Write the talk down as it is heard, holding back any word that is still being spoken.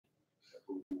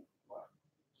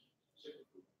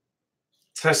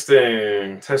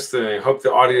Testing. Hope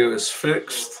the audio is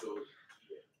fixed.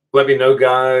 Let me know,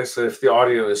 guys, if the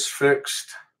audio is fixed.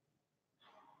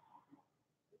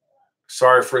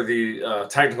 Sorry for the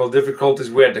technical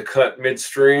difficulties. We had to cut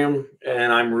midstream,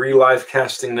 and I'm re-live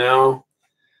casting now.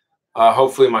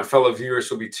 Hopefully my fellow viewers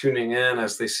will be tuning in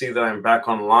as they see that I'm back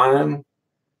online.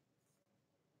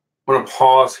 I'm going to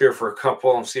pause here for a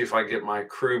couple and see if I get my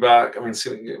crew back. See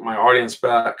if I can get my audience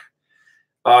back.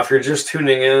 If you're just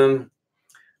tuning in,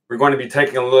 we're going to be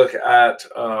taking a look at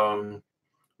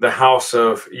the house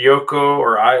of Iocco,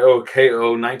 or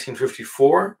IOKO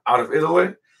 1954, out of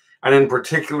Italy. And in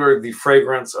particular, the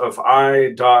fragrance of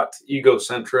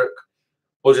Egocentric.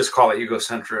 We'll just call it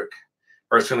Egocentric,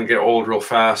 or it's going to get old real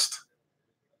fast.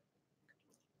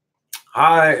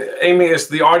 Hi, Amy, is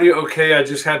the audio okay? I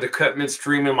just had to cut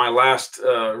midstream in my last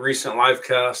recent live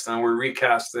cast, and we're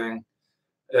recasting.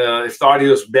 If the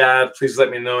audio is bad, please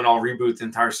let me know, and I'll reboot the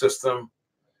entire system.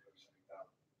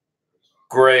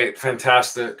 Great,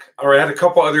 fantastic. All right, I had a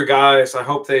couple other guys. I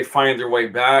hope they find their way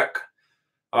back.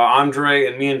 Andre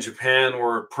and me in Japan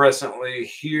were presently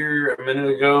here a minute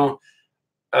ago.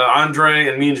 Andre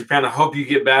and me in Japan, I hope you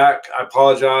get back. I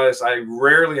apologize. I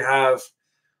rarely have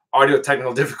audio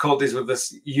technical difficulties with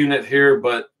this unit here,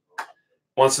 but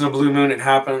once in a blue moon it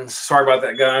happens. Sorry about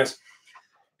that, guys.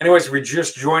 Anyways, if you're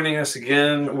just joining us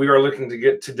again, we are looking to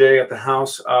get today at the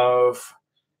house of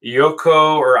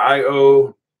Iocco, or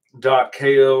IOKO,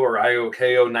 or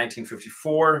IOKO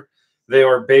 1954. They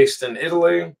are based in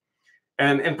Italy,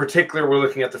 and in particular we're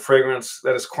looking at the fragrance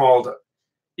that is called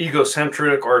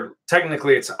Egocentric, or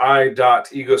technically it's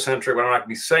Egocentric, but I'm not going to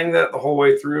be saying that the whole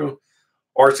way through,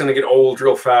 or it's going to get old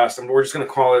real fast, and we're just going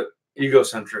to call it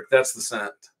Egocentric. That's the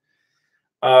scent.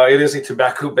 It is a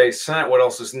tobacco-based scent. What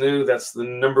else is new? That's the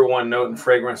 #1 note in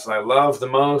fragrance that I love the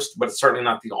most, but it's certainly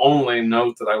not the only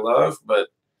note that I love, but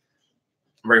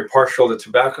I'm very partial to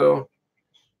tobacco.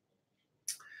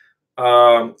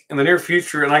 In the near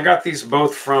future, and I got these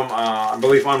both from, I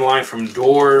believe, online from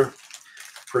Door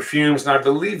Perfumes, and I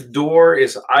believe Door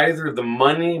is either the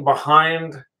money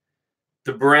behind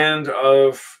the brand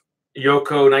of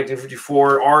Iocco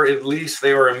 1954, or at least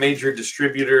they are a major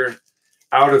distributor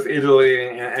out of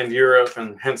Italy and Europe,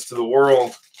 and hence to the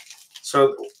world.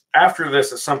 So after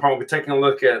this, at some point, we'll be taking a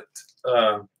look at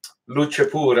Luce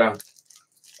Pura,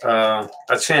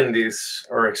 Accendis,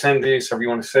 or Accendis, however you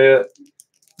want to say it.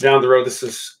 Down the road, this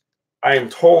is, I am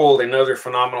told, another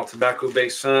phenomenal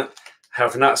tobacco-based scent.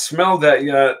 Have not smelled that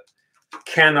yet.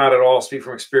 Cannot at all speak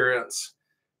from experience.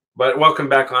 But welcome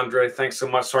back, Andre. Thanks so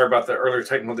much. Sorry about the earlier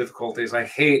technical difficulties. I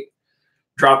hate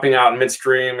dropping out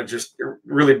midstream. It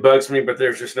really bugs me, but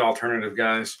there's just no alternative,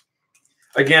 guys.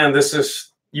 Again,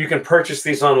 you can purchase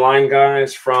these online,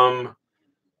 guys, from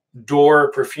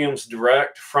Door Perfumes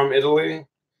direct from Italy.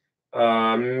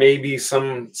 Maybe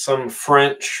some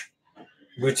French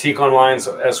boutique online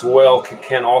as well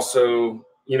can also,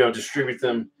 distribute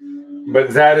them.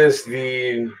 But that is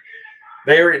they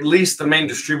are at least the main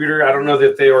distributor. I don't know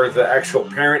that they are the actual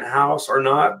parent house or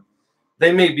not.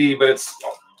 They may be, but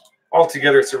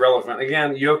altogether it's irrelevant.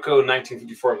 Again, Iocco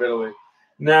 1954 of Italy.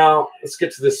 Now, let's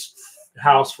get to this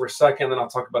house for a second, then I'll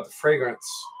talk about the fragrance.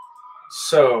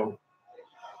 So,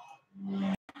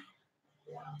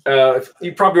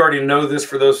 you probably already know this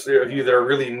for those of you that are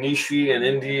really niche-y and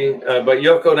indie, but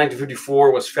Iocco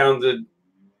 1954 was founded,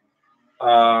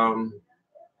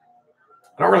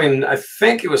 I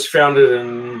think it was founded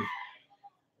in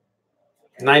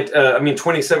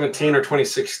 2017 or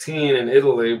 2016 in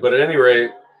Italy, but at any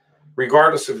rate,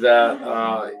 regardless of that,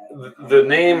 the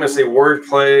name is a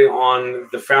wordplay on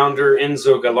the founder,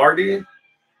 Enzo Gagliardi.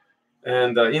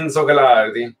 And Enzo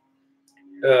Gagliardi,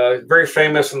 very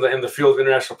famous in the field of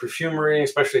international perfumery,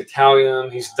 especially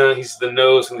Italian. He's the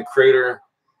nose and the creator,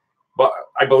 but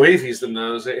I believe he's the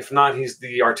nose. If not, he's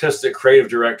the artistic creative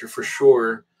director for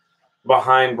sure,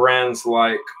 behind brands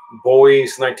like Bois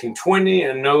 1920,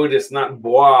 and no, it is not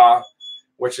Bois,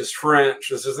 which is French.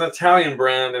 This is an Italian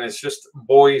brand, and it's just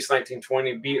Bois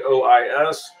 1920,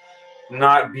 B-O-I-S,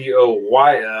 not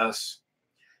B-O-Y-S.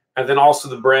 And then also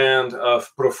the brand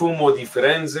of Profumo di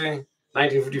Firenze,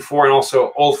 1954, and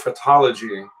also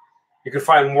Olfatology. You can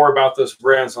find more about those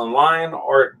brands online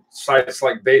or at sites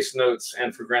like Base Notes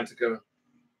and Fragrantica,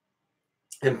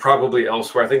 and probably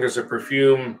elsewhere. I think there's a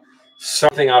perfume,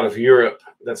 something out of Europe,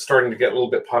 that's starting to get a little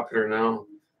bit popular now.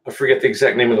 I forget the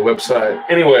exact name of the website.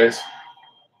 Anyways,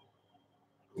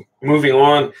 moving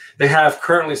on. They have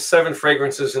currently 7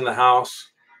 fragrances in the house.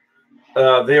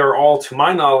 They are all, to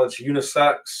my knowledge,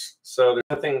 unisex. So there's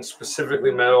nothing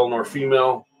specifically male nor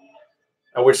female.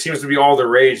 which seems to be all the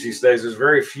rage these days. There's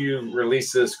very few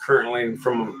releases currently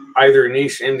from either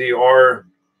niche indie or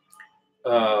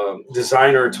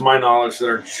designer, to my knowledge, that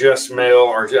are just male.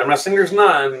 Or I'm not saying there's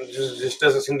none, it just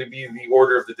doesn't seem to be the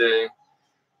order of the day.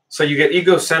 So you get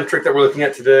Egocentric that we're looking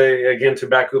at today, again,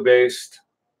 tobacco-based.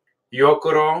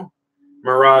 Yokoro,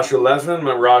 Mirage 11,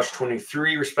 Mirage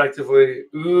 23, respectively.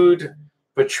 Oud,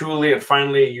 Patchouli, and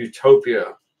finally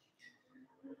Utopia.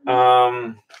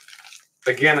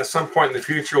 Again, at some point in the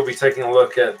future, we'll be taking a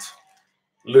look at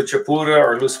Lucha Pura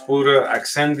or Luz Pura,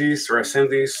 Accendis,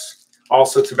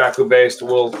 also tobacco-based.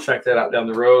 We'll check that out down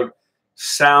the road.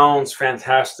 Sounds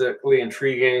fantastically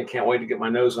intriguing. Can't wait to get my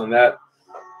nose on that.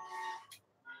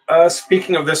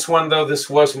 Speaking of this one, though, this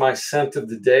was my scent of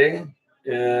the day.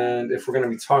 And if we're going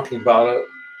to be talking about it,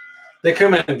 they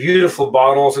come in beautiful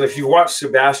bottles. And if you watch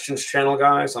Sebastian's channel,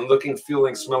 guys, on Looking,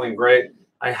 Feeling, Smelling Great,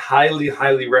 I highly,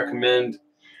 highly recommend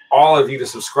all of you to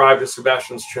subscribe to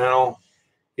Sebastian's channel.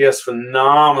 He has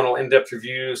phenomenal in-depth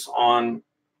reviews on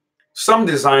some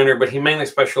designer, but he mainly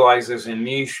specializes in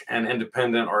niche and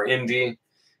independent or indie.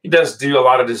 He does do a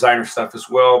lot of designer stuff as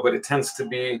well, but it tends to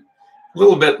be a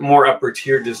little bit more upper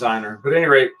tier designer. But at any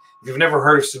rate, if you've never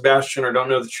heard of Sebastian or don't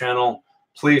know the channel,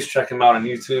 please check him out on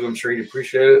YouTube. I'm sure he'd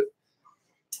appreciate it.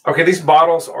 Okay, these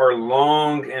bottles are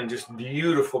long and just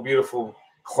beautiful, beautiful,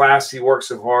 classy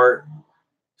works of art.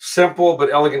 Simple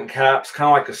but elegant caps, kind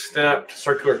of like a stepped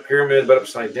circular pyramid, but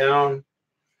upside down.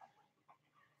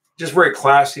 Just very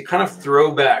classy, kind of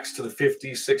throwbacks to the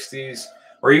 50s, 60s,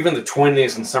 or even the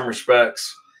 20s in some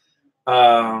respects,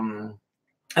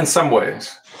 in some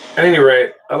ways. At any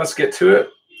rate, let's get to it.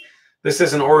 This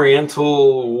is an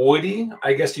oriental woody,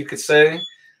 I guess you could say.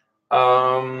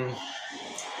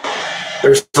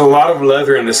 There's a lot of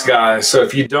leather in this guy, so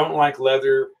if you don't like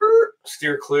leather,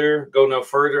 steer clear, go no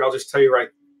further. I'll just tell you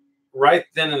right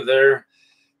then and there,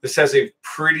 this has a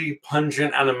pretty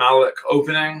pungent animalic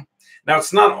opening. Now,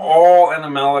 it's not all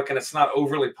animalic and it's not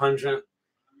overly pungent,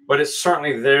 but it's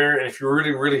certainly there. And if you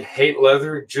really, really hate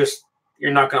leather,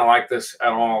 you're not going to like this at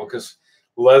all, because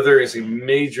leather is a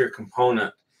major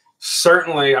component.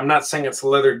 Certainly, I'm not saying it's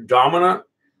leather dominant.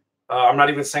 I'm not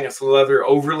even saying it's leather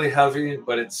overly heavy,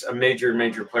 but it's a major,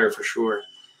 major player for sure.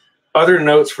 Other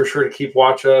notes for sure to keep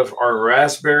watch of are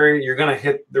raspberry. You're going to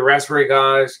hit the raspberry,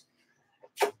 guys.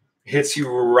 Hits you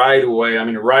right away. I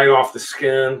mean, right off the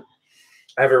skin.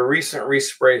 I have a recent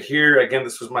respray here. Again,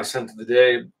 this was my scent of the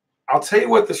day. I'll tell you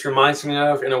what this reminds me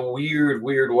of in a weird,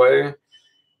 weird way.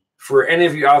 For any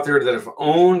of you out there that have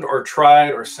owned or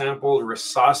tried or sampled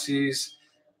Rasasi's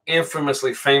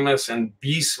infamously famous and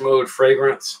beast mode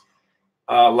fragrance,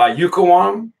 La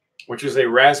Yucawam, which is a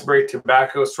raspberry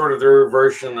tobacco, sort of their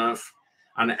version of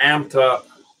an amped up,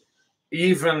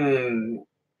 even,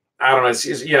 I don't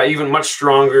know, yeah, even much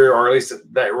stronger, or at least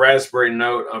that raspberry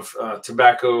note of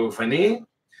tobacco vanille,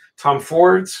 Tom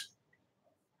Ford's.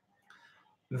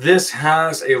 This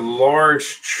has a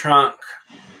large chunk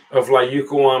of La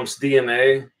Yucawam's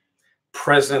DNA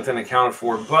present and accounted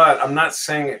for, but I'm not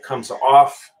saying it comes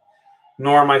off,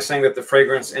 nor am I saying that the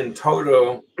fragrance in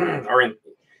toto or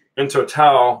in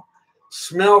total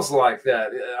smells like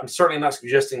that. I'm certainly not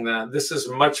suggesting that. This is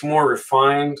much more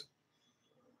refined.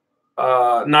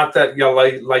 Not that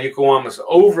La Yucawam is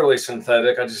overly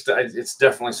synthetic. It's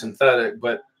definitely synthetic,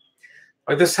 but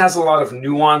this has a lot of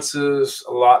nuances.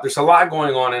 There's a lot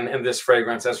going on in this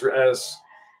fragrance as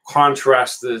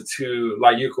contrasted to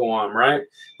La Yucawam, right?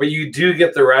 But you do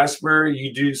get the raspberry.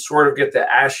 You do sort of get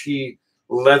the ashy,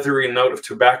 leathery note of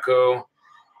tobacco,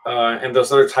 and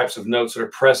those other types of notes that are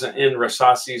present in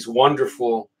Rasasi's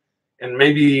wonderful and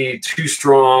maybe too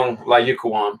strong La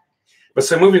Yucawam. But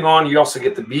so moving on, you also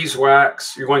get the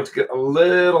beeswax. You're going to get a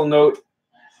little note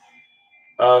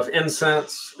of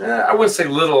incense. I wouldn't say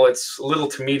little. It's little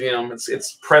to medium.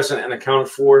 It's present and accounted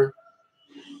for.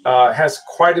 It has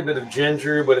quite a bit of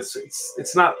ginger, but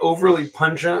it's not overly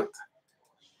pungent.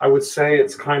 I would say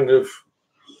it's kind of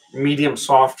medium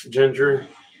soft ginger.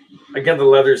 Again, the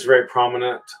leather is very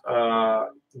prominent.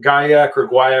 Gaiac or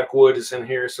guaiac wood is in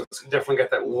here, so it's definitely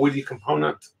got that woody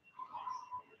component.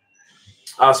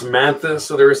 Osmanthus,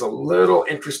 so there is a little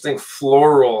interesting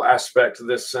floral aspect to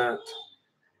this scent.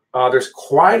 There's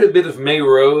quite a bit of May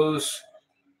Rose.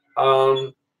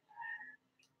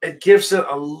 It gives it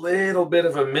a little bit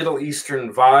of a Middle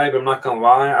Eastern vibe. I'm not going to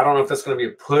lie. I don't know if that's going to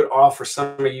be a put off for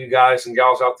some of you guys and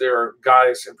gals out there, or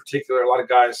guys in particular. A lot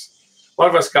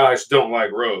of us guys don't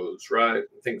like rose, right?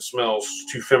 I think it smells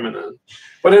too feminine.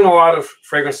 But in a lot of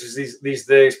fragrances these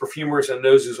days, perfumers and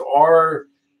noses are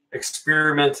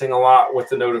experimenting a lot with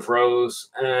the note of rose.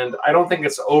 And I don't think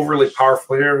it's overly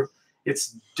powerful here.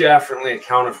 it's definitely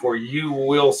accounted for. You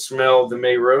will smell the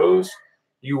May Rose.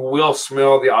 You will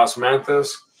smell the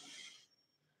Osmanthus.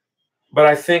 But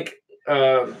I think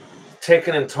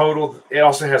taken in total, it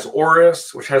also has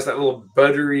Orris, which has that little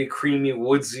buttery, creamy,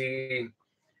 woodsy,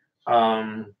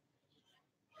 yeah,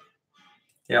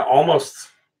 almost.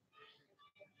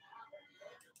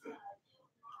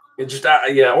 It just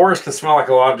yeah, Orris can smell like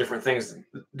a lot of different things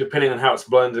depending on how it's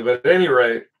blended. But at any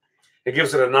rate, it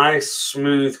gives it a nice,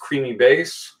 smooth, creamy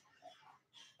base.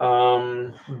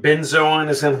 Benzoin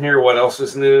is in here. What else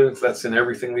is new? That's in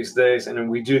everything these days. And then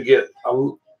we do get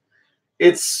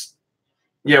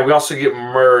yeah, we also get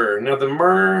myrrh. Now the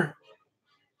myrrh.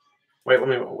 Wait,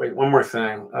 one more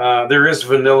thing. There is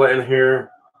vanilla in here.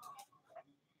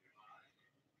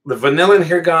 The vanilla in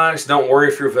here, guys, don't worry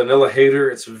if you're a vanilla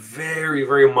hater. It's very,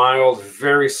 very mild,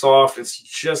 very soft. It's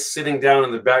just sitting down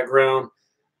in the background.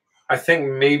 I think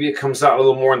maybe it comes out a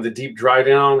little more in the deep dry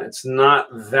down. It's not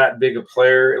that big a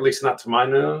player, at least not to my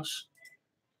nose.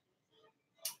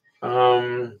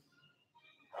 The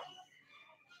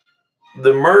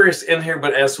myrrh is in here,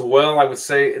 but as well, I would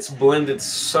say it's blended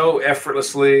so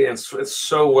effortlessly and it's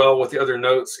so well with the other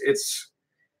notes.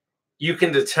 You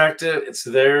can detect it. It's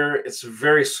there. It's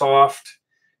very soft,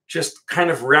 just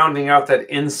kind of rounding out that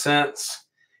incense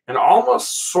and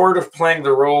almost sort of playing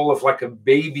the role of like a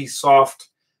baby soft,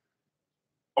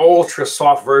 ultra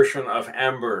soft version of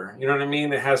amber. You know what I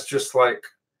mean? It has just like,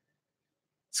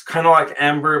 it's kind of like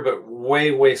amber, but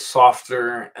way, way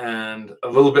softer and a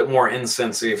little bit more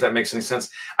incensey, if that makes any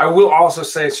sense. I will also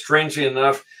say, strangely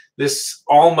enough, this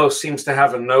almost seems to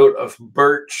have a note of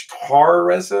birch tar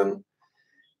resin.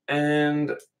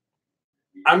 And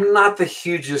I'm not the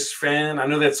hugest fan. I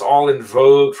know that's all in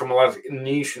vogue from a lot of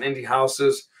niche and indie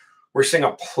houses. We're seeing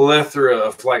a plethora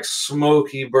of like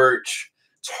smoky birch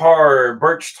tar,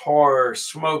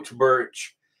 smoked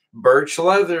birch, birch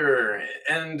leather.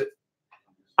 And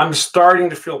I'm starting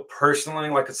to feel personally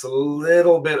like it's a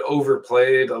little bit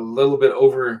overplayed, a little bit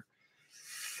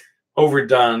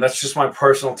overdone. That's just my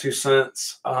personal 2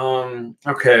 cents.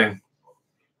 Okay.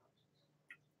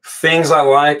 Things I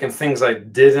like and things I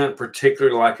didn't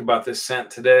particularly like about this scent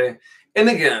today. And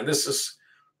again, this is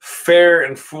fair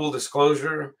and full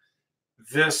disclosure.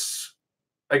 This,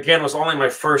 again, was only my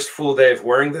first full day of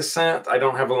wearing this scent. I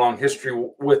don't have a long history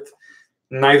with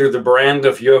neither the brand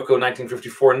of Yoko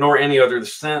 1954 nor any other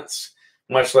scents,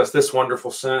 much less this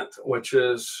wonderful scent, which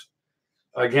is,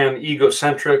 again,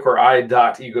 Egocentric or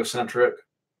I.Egocentric.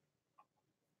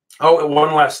 Oh, and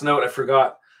one last note I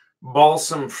forgot.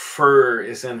 Balsam fir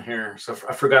is in here. So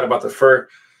I forgot about the fir.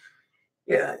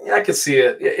 Yeah, I could see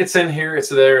it. It's in here. It's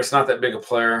there. It's not that big a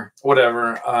player.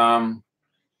 Whatever.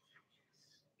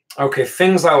 Okay,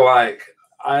 things I like.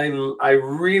 I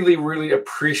really, really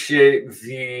appreciate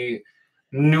the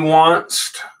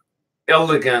nuanced,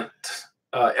 elegant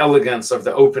elegance of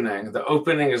the opening. The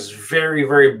opening is very,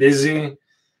 very busy,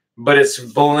 but it's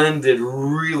blended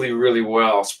really, really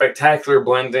well. Spectacular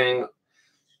blending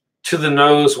to the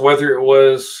nose, whether it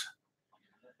was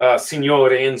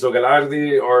Signore Enzo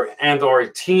Galardi or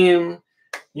a team,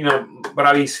 you know,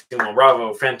 bravissimo,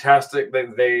 bravo, fantastic.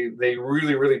 They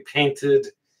really, really painted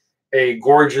a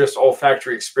gorgeous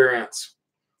olfactory experience.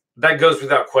 That goes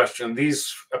without question.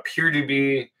 These appear to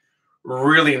be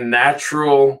really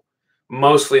natural,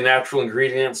 mostly natural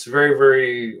ingredients, very,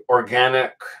 very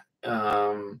organic,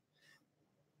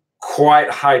 quite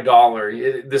high dollar.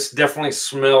 This definitely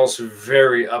smells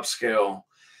very upscale.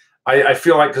 I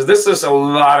feel like, because this is a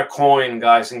lot of coin,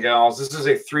 guys and gals. This is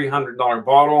a $300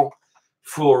 bottle,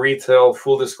 full retail,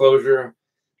 full disclosure.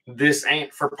 This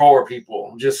ain't for poor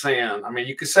people. Just saying. I mean,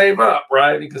 you could save up,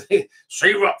 right? You could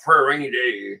save up for a rainy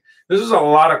day. This is a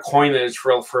lot of coinage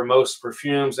for most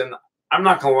perfumes. And I'm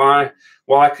not going to lie,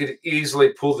 while I could easily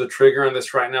pull the trigger on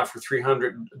this right now for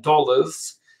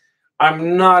 $300,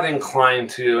 I'm not inclined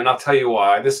to, and I'll tell you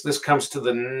why. This comes to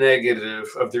the negative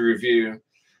of the review.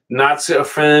 Not to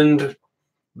offend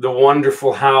the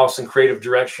wonderful house and creative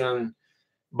direction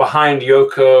behind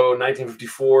Yoko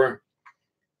 1954.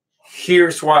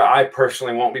 Here's why I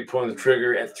personally won't be pulling the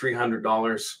trigger at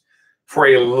 $300 for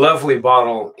a lovely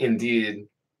bottle indeed.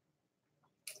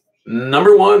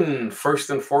 Number one, first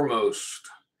and foremost,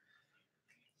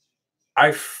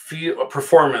 I feel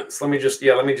performance. Let me just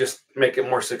make it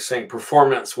more succinct.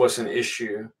 Performance was an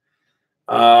issue.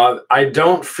 I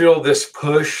don't feel this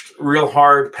pushed real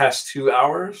hard past 2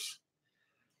 hours.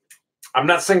 I'm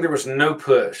not saying there was no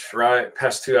push, right?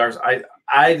 Past 2 hours.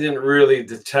 I didn't really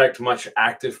detect much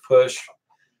active push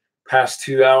past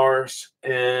 2 hours.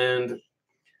 And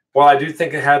while I do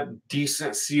think it had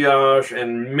decent sillage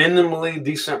and minimally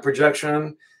decent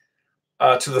projection,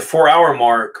 to the 4 hour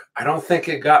mark, I don't think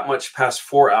it got much past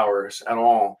 4 hours at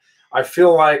all. I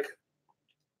feel like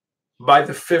by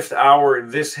the 5th hour,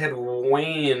 this had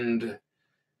waned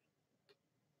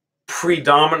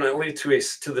predominantly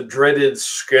to the dreaded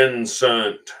skin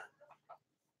scent,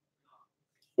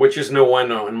 which is no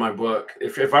bueno in my book.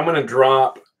 If I'm going to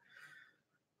drop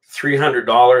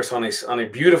 $300 on a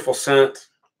beautiful scent,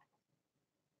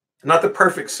 not the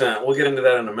perfect scent, we'll get into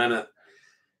that in a minute,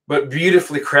 but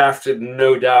beautifully crafted,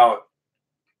 no doubt.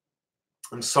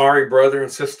 I'm sorry, brother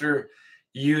and sister,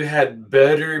 you had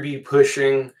better be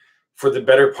pushing for the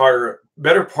better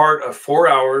part of 4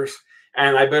 hours,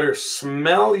 and I better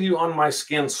smell you on my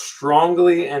skin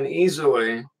strongly and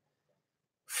easily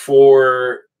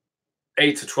for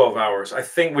 8 to 12 hours. I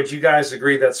think, would you guys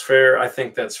agree that's fair? I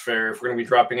think that's fair. If we're going to be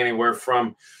dropping anywhere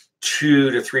from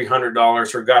 $200 to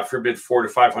 $300, or God forbid, $400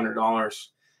 to $500,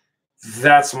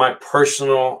 that's my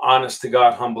personal, honest to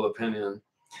God, humble opinion.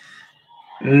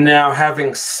 Now,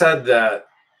 having said that,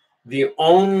 the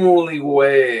only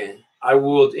way I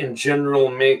would, in general,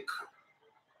 make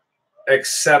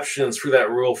exceptions for that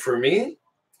rule for me,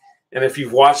 and if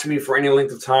you've watched me for any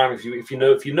length of time, if you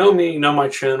know me, you know my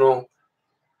channel,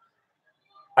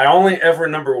 I only ever,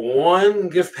 number one,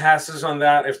 give passes on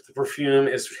that if the perfume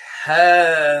is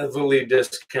heavily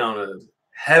discounted.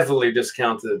 Heavily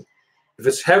discounted. If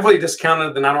it's heavily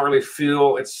discounted, then I don't really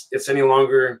feel it's any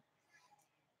longer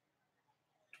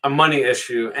a money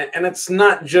issue. And it's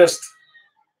not just,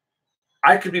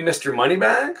 I could be Mr.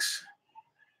 Moneybags,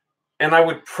 and I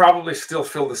would probably still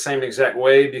feel the same exact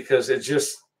way, because it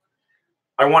just,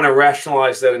 I want to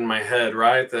rationalize that in my head,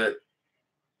 right? That,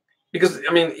 because,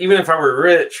 I mean, even if I were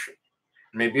rich,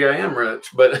 maybe I am rich,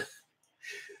 but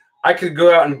I could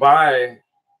go out and buy,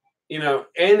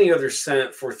 any other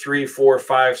scent for $300, $400,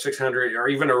 $500, $600, or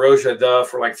even a Roja Duff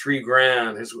for like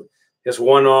 $3,000. His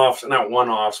one-offs, not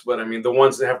one-offs, but I mean the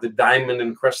ones that have the diamond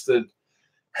encrusted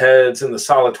heads and the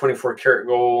solid 24 karat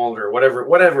gold, or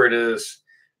whatever it is.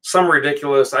 Some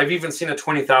ridiculous. I've even seen a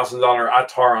 $20,000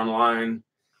 Attar online,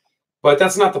 but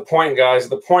that's not the point, guys.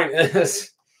 The point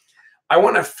is, I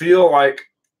want to feel like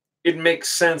it makes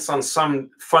sense on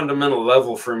some fundamental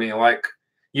level for me. Like,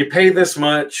 you pay this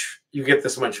much, you get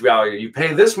this much value. You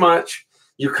pay this much,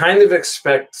 you kind of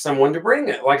expect someone to bring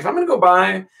it. Like, if I'm going to go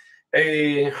buy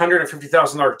a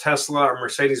 $150,000 Tesla or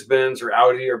Mercedes-Benz or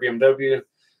Audi or BMW,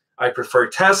 I prefer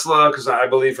Tesla because I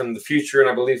believe in the future and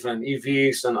I believe in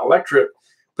EVs and electric.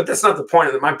 But that's not the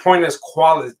point. My point is,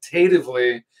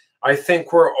 qualitatively, I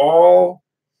think we're all,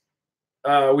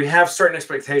 we have certain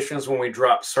expectations when we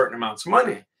drop certain amounts of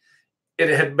money. It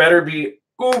had better be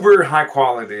uber high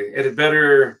quality. It had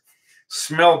better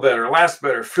smell better, last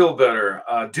better, feel better,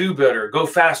 do better, go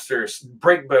faster,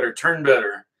 break better, turn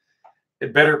better.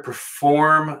 It better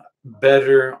perform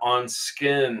better on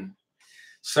skin.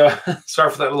 So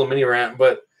sorry for that little mini rant,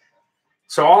 but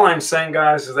so all I'm saying,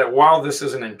 guys, is that while this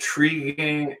is an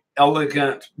intriguing,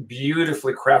 elegant,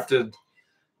 beautifully crafted,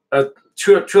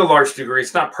 to a large degree,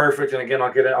 it's not perfect. And again,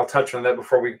 I'll touch on that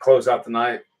before we close out the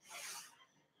night.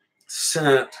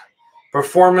 Scent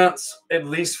performance, at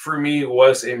least for me,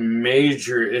 was a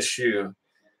major issue.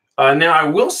 Now, I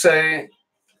will say,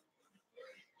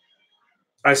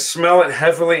 I smell it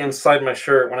heavily inside my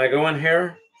shirt. When I go in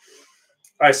here,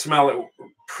 I smell it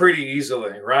pretty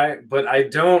easily, right? But I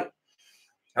don't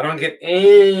get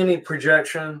any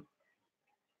projection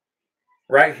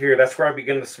right here. That's where I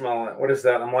begin to smell it. What is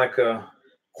that? I'm like a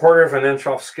quarter of an inch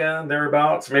off skin,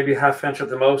 thereabouts, maybe half inch at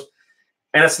the most.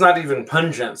 And it's not even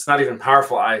pungent. It's not even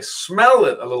powerful. I smell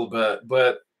it a little bit,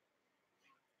 but,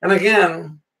 and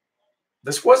again,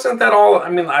 this wasn't that all. I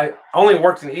mean, I only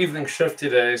worked an evening shift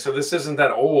today, so this isn't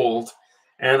that old.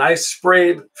 And I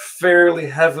sprayed fairly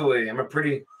heavily. I'm a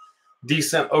pretty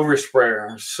decent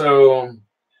oversprayer. So,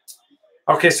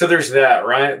 okay, so there's that,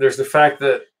 right? There's the fact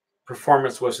that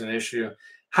performance was an issue.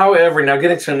 However, now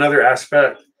getting to another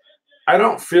aspect, I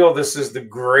don't feel this is the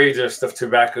greatest of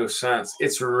tobacco scents.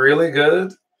 It's really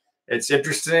good. It's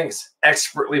interesting. It's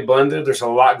expertly blended. There's a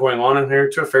lot going on in here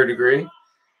to a fair degree.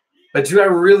 But do I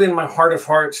really, in my heart of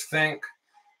hearts, think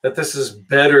that this is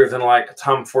better than like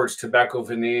Tom Ford's Tobacco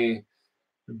Vanille?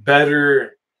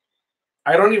 Better.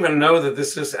 I don't even know that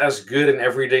this is as good an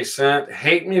everyday scent.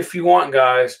 Hate me if you want,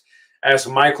 guys, as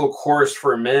Michael Kors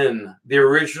for Men. The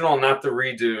original, not the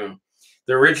redo.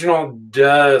 The original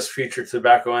does feature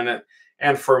tobacco in it.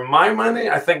 And for my money,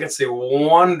 I think it's a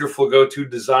wonderful go-to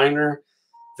designer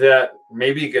that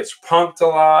maybe gets punked a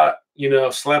lot,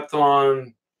 slept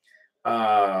on,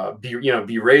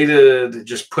 berated,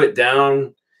 just put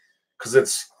down because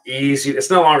it's easy. It's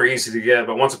no longer easy to get,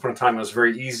 but once upon a time, it was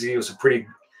very easy. It was a pretty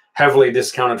heavily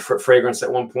discounted fragrance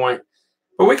at one point.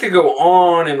 But we could go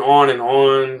on and on and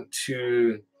on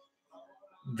to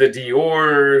the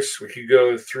Dior's. We could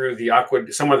go through the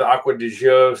some of the Aqua di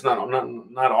Gios,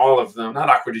 not all of them. Not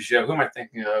Aqua di Gio. Who am I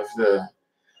thinking of? The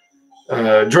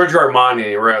Giorgio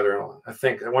Armani, rather. I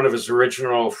think one of his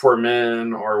original For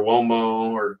Men or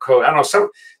Uomo or Co. I don't know.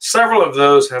 Several of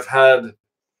those have had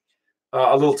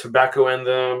a little tobacco in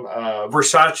them.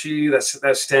 Versace,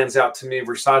 that stands out to me.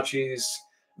 Versace's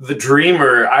The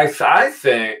Dreamer, I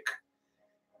think,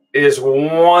 is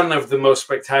one of the most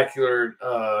spectacular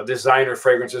designer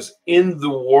fragrances in the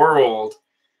world,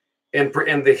 in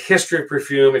the history of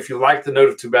perfume. If you like the note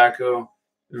of tobacco,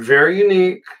 very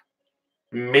unique.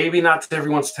 Maybe not to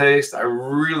everyone's taste. I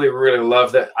really, really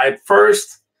love that. At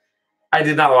first, I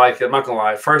did not like it. I'm not gonna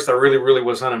lie. At first, I really, really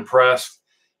was unimpressed.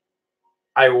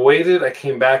 I waited. I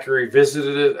came back and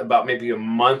revisited it about maybe a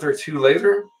month or two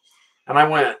later, and I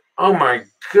went, "Oh my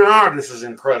God, this is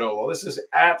incredible! This is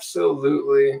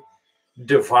absolutely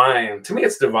divine." To me,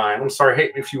 it's divine. I'm sorry,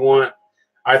 hate me if you want.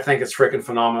 I think it's freaking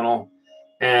phenomenal,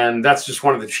 and that's just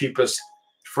one of the cheapest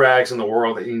frags in the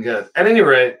world that you can get. At any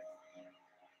rate,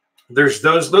 there's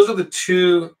those are the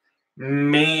two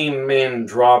main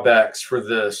drawbacks for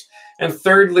this. And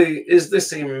thirdly, is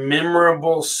this a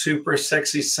memorable, super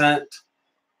sexy scent?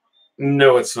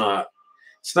 No, it's not.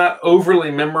 It's not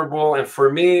overly memorable, and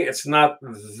for me, it's not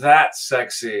that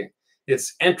sexy.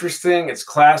 It's interesting, it's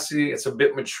classy, it's a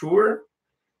bit mature,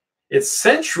 it's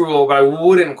sensual, but I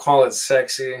wouldn't call it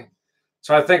sexy.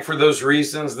 So I think for those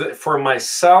reasons, that for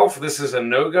myself, this is a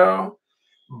no-go.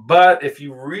 But if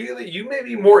you may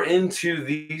be more into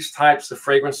these types of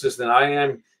fragrances than I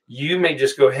am, you may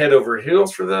just go head over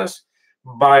heels for this.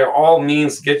 By all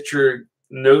means, get your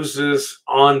noses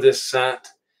on this scent,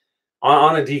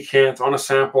 on a decant, on a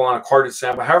sample, on a carded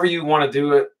sample, however you want to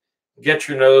do it. Get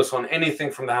your nose on anything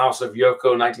from the house of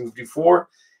Yoko 1954,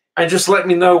 and just let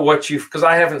me know what because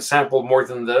I haven't sampled more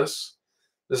than this.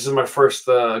 This is my first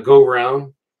go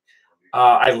round.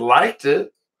 I liked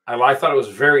it. I thought it was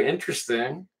very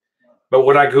interesting, but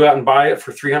would I go out and buy it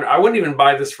for $300? I wouldn't even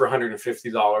buy this for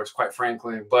 $150, quite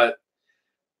frankly. But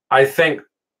I think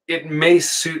it may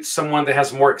suit someone that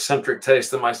has more eccentric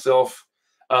taste than myself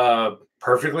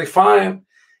perfectly fine.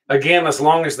 Again, as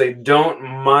long as they don't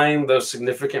mind those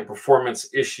significant performance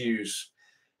issues.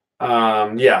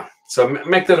 Yeah. So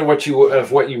make that of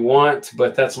what you want.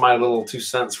 But that's my little 2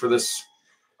 cents for this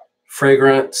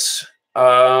fragrance.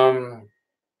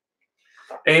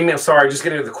 Amy, I'm sorry, just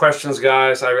getting to the questions,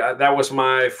 guys. That was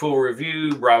my full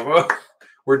review. Bravo.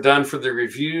 We're done for the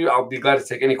review. I'll be glad to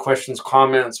take any questions,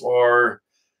 comments, or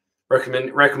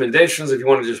recommendations. If you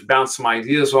want to just bounce some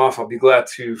ideas off, I'll be glad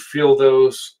to field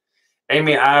those.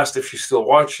 Amy asked if she's still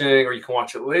watching, or you can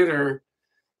watch it later.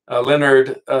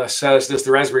 Leonard says, does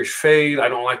the raspberry fade? I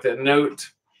don't like that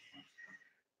note.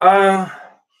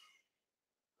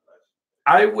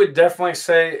 I would definitely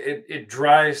say it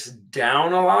dries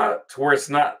down a lot to where it's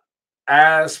not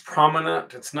as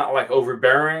prominent. It's not like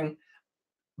overbearing,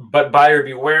 but buyer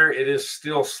beware, it is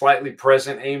still slightly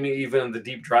present, Amy, even in the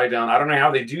deep dry down. I don't know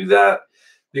how they do that,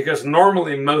 because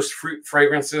normally most fruit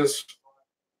fragrances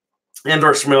and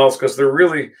or smells, because they're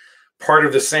really part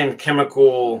of the same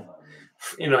chemical,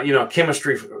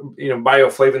 chemistry,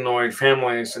 bioflavonoid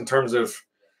families in terms of,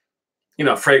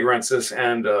 fragrances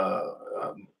and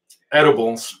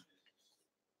edibles.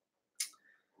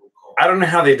 I don't know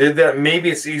how they did that. Maybe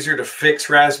it's easier to fix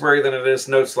raspberry than it is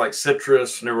notes like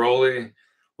citrus, neroli,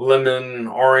 lemon,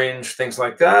 orange, things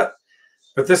like that.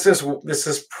 But this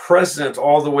is present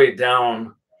all the way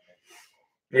down.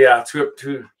 Yeah,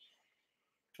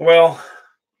 well,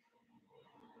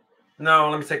 no,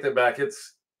 let me take that back. It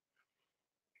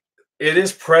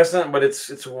is present, but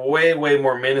it's way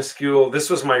more minuscule. This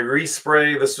was my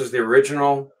respray. This was the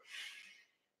original.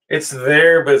 It's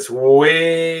there, but it's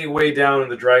way down in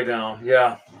the dry down.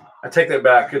 Yeah, I take that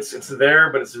back. It's there,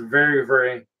 but it's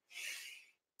very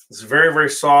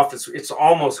soft. It's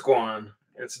almost gone.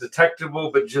 It's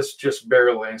detectable, but just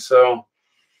barely. So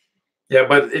yeah,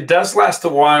 but it does last a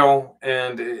while,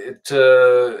 and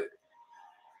the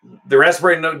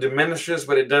raspberry note diminishes,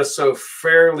 but it does so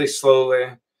fairly slowly.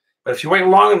 But if you wait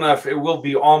long enough, it will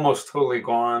be almost totally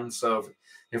gone. So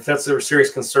if that's a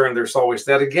serious concern, there's always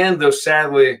that. Again, though,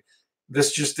 sadly,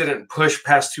 this just didn't push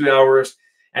past 2 hours.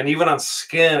 And even on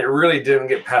skin, it really didn't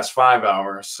get past 5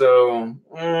 hours. So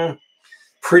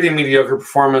pretty mediocre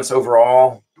performance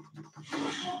overall.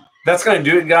 That's going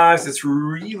to do it, guys. It's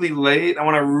really late. I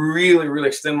want to really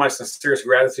extend my sincerest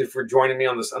gratitude for joining me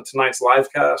on tonight's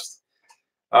live cast.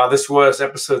 This was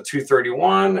episode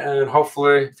 231, and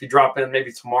hopefully if you drop in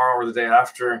maybe tomorrow or the day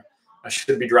after, I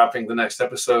should be dropping the next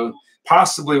episode.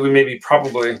 Possibly, we may be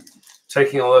probably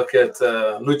taking a look at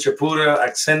Lucha Pura,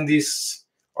 Accendis,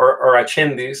 or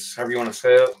Accendis, however you want to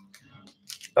say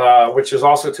it, which is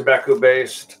also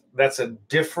tobacco-based. That's a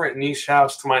different niche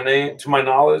house to my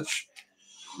knowledge.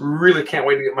 Really can't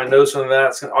wait to get my nose on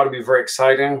that. It ought to be very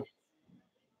exciting.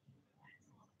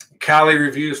 Cali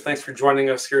Reviews, thanks for joining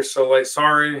us here so late.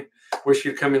 Sorry, wish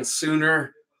you'd come in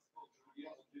sooner.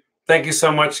 Thank you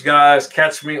so much, guys.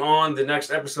 Catch me on the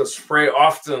next episode. Spray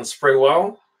often, spray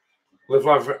well.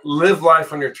 Live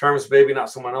life on your terms, baby, not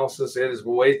someone else's. It is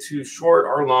way too short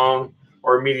or long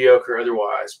or mediocre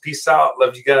otherwise. Peace out.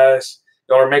 Love you guys.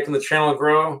 Y'all are making the channel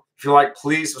grow. If you like,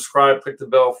 please subscribe, click the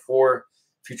bell for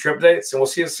future updates, and we'll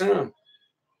see you soon.